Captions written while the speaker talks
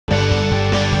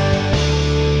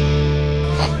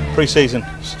Pre-season,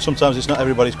 sometimes it's not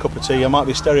everybody's cup of tea. I might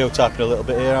be stereotyping a little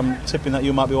bit here. I'm tipping that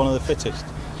you might be one of the fittest.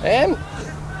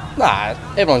 Nah,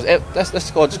 this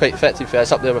squad's quite fit, to be fair.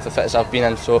 It's up there with the fittest I've been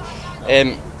in, so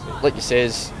like you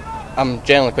says, I'm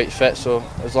generally quite fit, so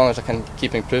as long as I can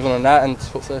keep improving on that and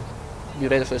hopefully be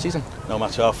ready for the season. No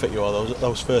matter how fit you are,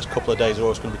 those first couple of days are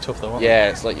always going to be tough though, aren't they? Yeah,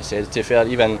 it's like you said, to be fair,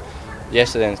 even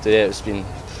yesterday and today it's been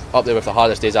up there with the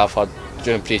hardest days I've had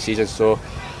during pre-season, so,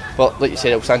 but like you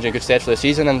said, it'll stand you in good stead for the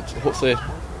season, and hopefully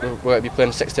we're going to be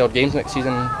playing 60 odd games next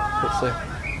season, hopefully.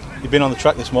 You've been on the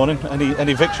track this morning,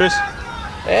 any victories?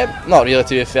 Not really, to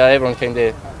be fair. Everyone kind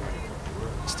of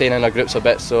staying in their groups a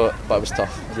bit, so, but it was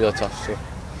tough, really tough. So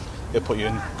It'll put you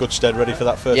in good stead ready for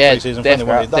that first pre-season friendly,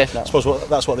 won't it? I suppose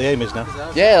that's what the aim is now.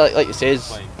 Yeah, like you say,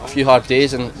 it's a few hard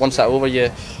days, and once that's over, you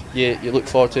look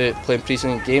forward to playing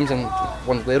pre-season games, and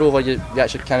once they're over, you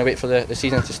actually kind of wait for the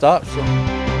season to start. So.